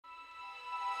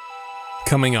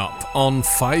Coming up on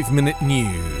 5 Minute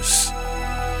News.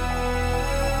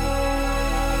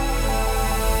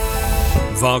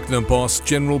 Wagner boss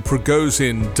General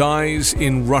Prigozhin dies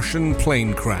in Russian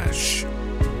plane crash.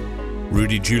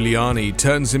 Rudy Giuliani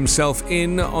turns himself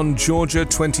in on Georgia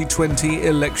 2020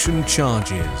 election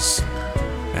charges.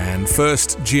 And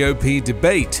first GOP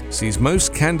debate sees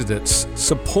most candidates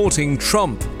supporting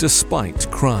Trump despite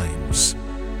crimes.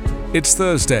 It's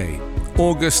Thursday,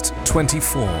 August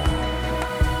 24.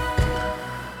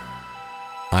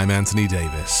 I'm Anthony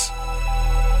Davis.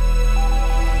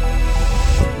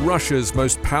 Russia's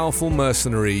most powerful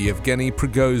mercenary, Yevgeny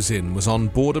Prigozhin, was on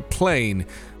board a plane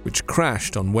which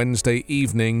crashed on Wednesday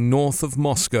evening north of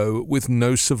Moscow with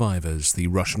no survivors, the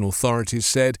Russian authorities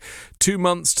said, 2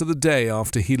 months to the day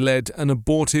after he led an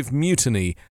abortive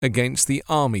mutiny against the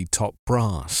army top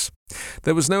brass.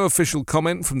 There was no official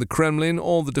comment from the Kremlin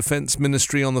or the Defense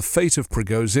Ministry on the fate of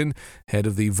Prigozhin, head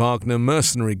of the Wagner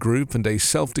mercenary group and a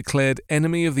self-declared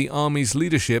enemy of the army's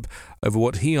leadership, over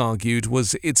what he argued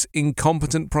was its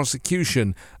incompetent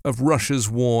prosecution of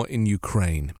Russia's war in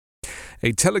Ukraine.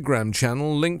 A Telegram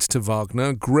channel linked to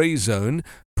Wagner, Grey Zone,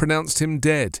 pronounced him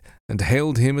dead and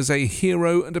hailed him as a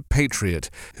hero and a patriot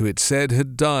who it said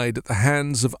had died at the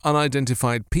hands of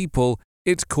unidentified people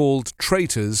it called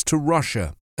traitors to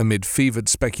Russia. Amid fevered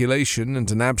speculation and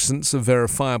an absence of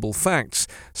verifiable facts,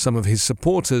 some of his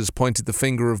supporters pointed the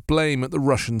finger of blame at the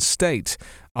Russian state,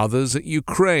 others at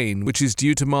Ukraine, which is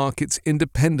due to mark its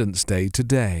Independence Day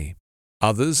today.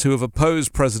 Others who have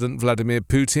opposed President Vladimir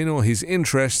Putin or his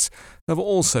interests have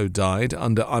also died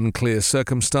under unclear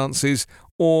circumstances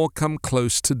or come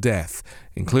close to death,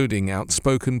 including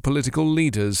outspoken political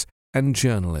leaders and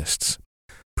journalists.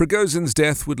 Prigozhin's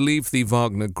death would leave the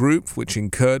Wagner group, which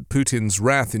incurred Putin's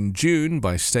wrath in June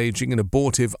by staging an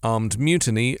abortive armed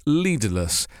mutiny,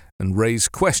 leaderless and raise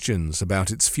questions about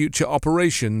its future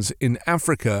operations in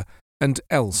Africa and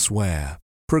elsewhere.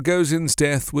 Prigozhin's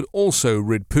death would also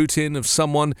rid Putin of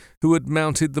someone who had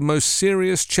mounted the most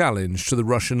serious challenge to the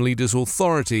Russian leader's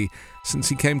authority since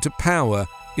he came to power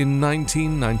in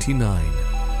 1999.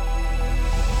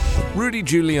 Rudy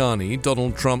Giuliani,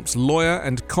 Donald Trump's lawyer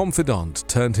and confidant,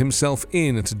 turned himself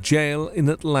in at a jail in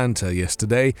Atlanta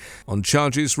yesterday on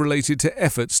charges related to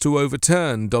efforts to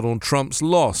overturn Donald Trump's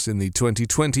loss in the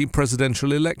 2020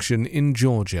 presidential election in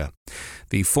Georgia.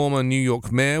 The former New York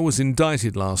mayor was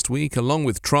indicted last week along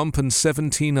with Trump and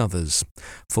 17 others.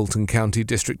 Fulton County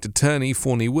District Attorney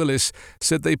Fani Willis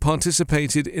said they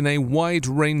participated in a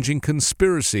wide-ranging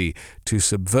conspiracy to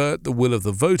subvert the will of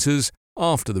the voters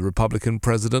after the Republican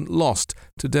president lost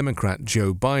to Democrat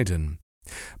Joe Biden.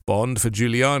 Bond for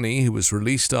Giuliani, who was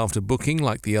released after booking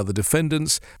like the other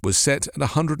defendants, was set at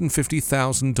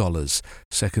 $150,000,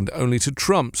 second only to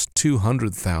Trump's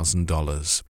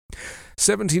 $200,000.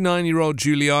 79-year-old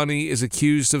Giuliani is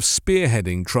accused of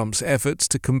spearheading Trump's efforts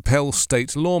to compel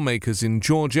state lawmakers in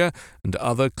Georgia and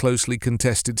other closely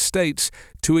contested states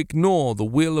to ignore the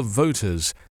will of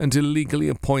voters and illegally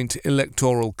appoint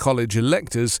electoral college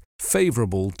electors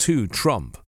favorable to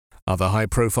Trump. Other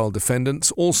high-profile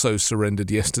defendants also surrendered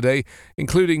yesterday,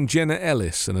 including Jenna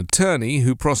Ellis, an attorney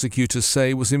who prosecutors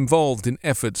say was involved in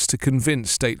efforts to convince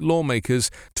state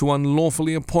lawmakers to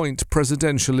unlawfully appoint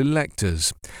presidential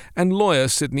electors, and lawyer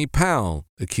Sidney Powell,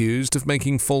 accused of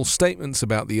making false statements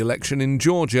about the election in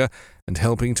Georgia and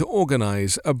helping to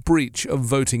organize a breach of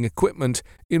voting equipment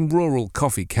in rural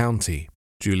Coffee County.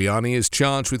 Giuliani is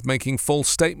charged with making false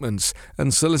statements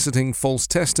and soliciting false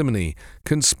testimony,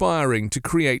 conspiring to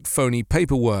create phony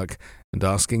paperwork, and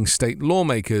asking state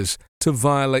lawmakers to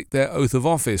violate their oath of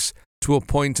office to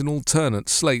appoint an alternate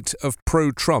slate of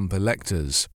pro-Trump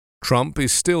electors. Trump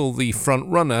is still the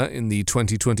front-runner in the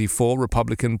 2024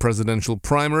 Republican presidential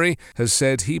primary, has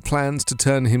said he plans to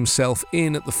turn himself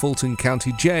in at the Fulton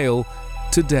County Jail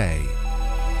today.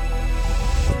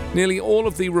 Nearly all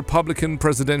of the Republican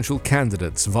presidential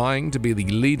candidates vying to be the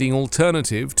leading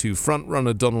alternative to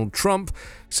frontrunner Donald Trump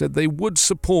said they would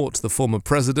support the former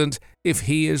president if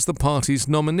he is the party's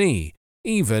nominee,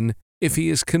 even if he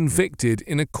is convicted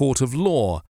in a court of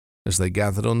law, as they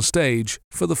gathered on stage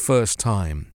for the first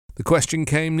time. The question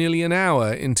came nearly an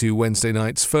hour into Wednesday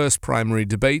night's first primary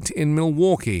debate in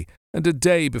Milwaukee, and a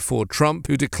day before Trump,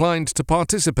 who declined to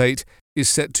participate, is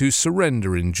set to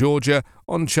surrender in Georgia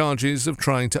on charges of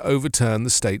trying to overturn the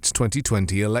state's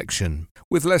 2020 election.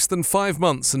 With less than 5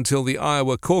 months until the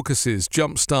Iowa caucuses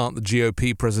jumpstart the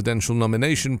GOP presidential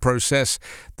nomination process,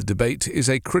 the debate is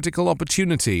a critical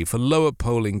opportunity for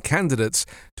lower-polling candidates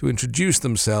to introduce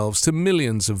themselves to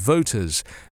millions of voters,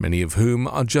 many of whom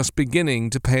are just beginning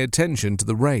to pay attention to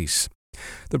the race.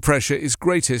 The pressure is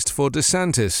greatest for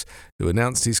DeSantis, who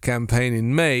announced his campaign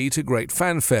in May to great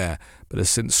fanfare, but has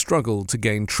since struggled to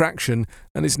gain traction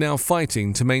and is now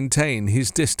fighting to maintain his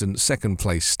distant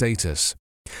second-place status.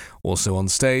 Also on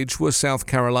stage were South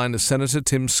Carolina Senator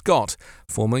Tim Scott,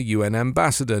 former UN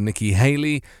Ambassador Nikki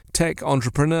Haley, tech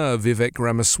entrepreneur Vivek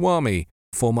Ramaswamy,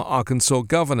 former Arkansas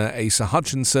Governor Asa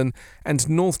Hutchinson, and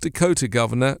North Dakota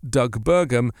Governor Doug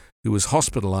Burgum, who was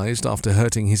hospitalized after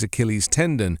hurting his Achilles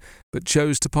tendon, but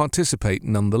chose to participate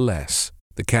nonetheless.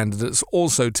 The candidates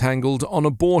also tangled on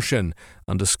abortion,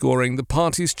 underscoring the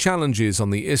party's challenges on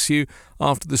the issue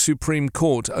after the Supreme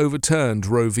Court overturned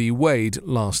Roe v. Wade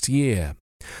last year.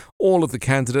 All of the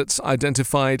candidates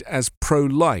identified as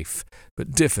pro-life,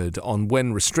 but differed on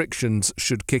when restrictions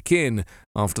should kick in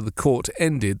after the court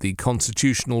ended the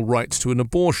constitutional right to an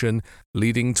abortion,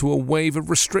 leading to a wave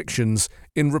of restrictions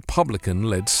in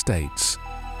Republican-led states.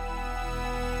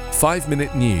 5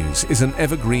 Minute News is an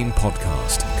evergreen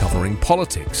podcast covering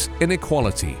politics,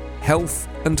 inequality, health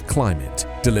and climate,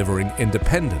 delivering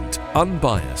independent,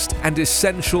 unbiased and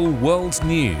essential world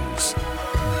news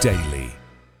daily.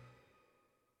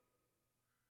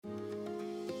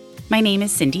 My name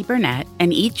is Cindy Burnett,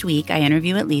 and each week I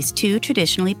interview at least 2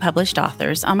 traditionally published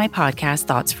authors on my podcast,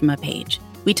 Thoughts from a Page.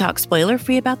 We talk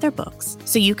spoiler-free about their books,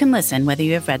 so you can listen whether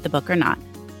you have read the book or not.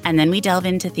 And then we delve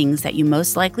into things that you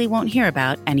most likely won't hear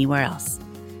about anywhere else.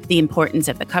 The importance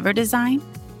of the cover design,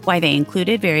 why they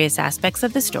included various aspects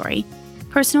of the story,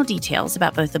 personal details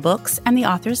about both the books and the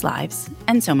authors' lives,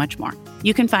 and so much more.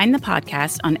 You can find the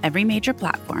podcast on every major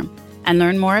platform and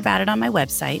learn more about it on my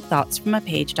website,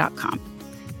 thoughtsfromapage.com.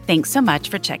 Thanks so much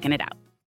for checking it out.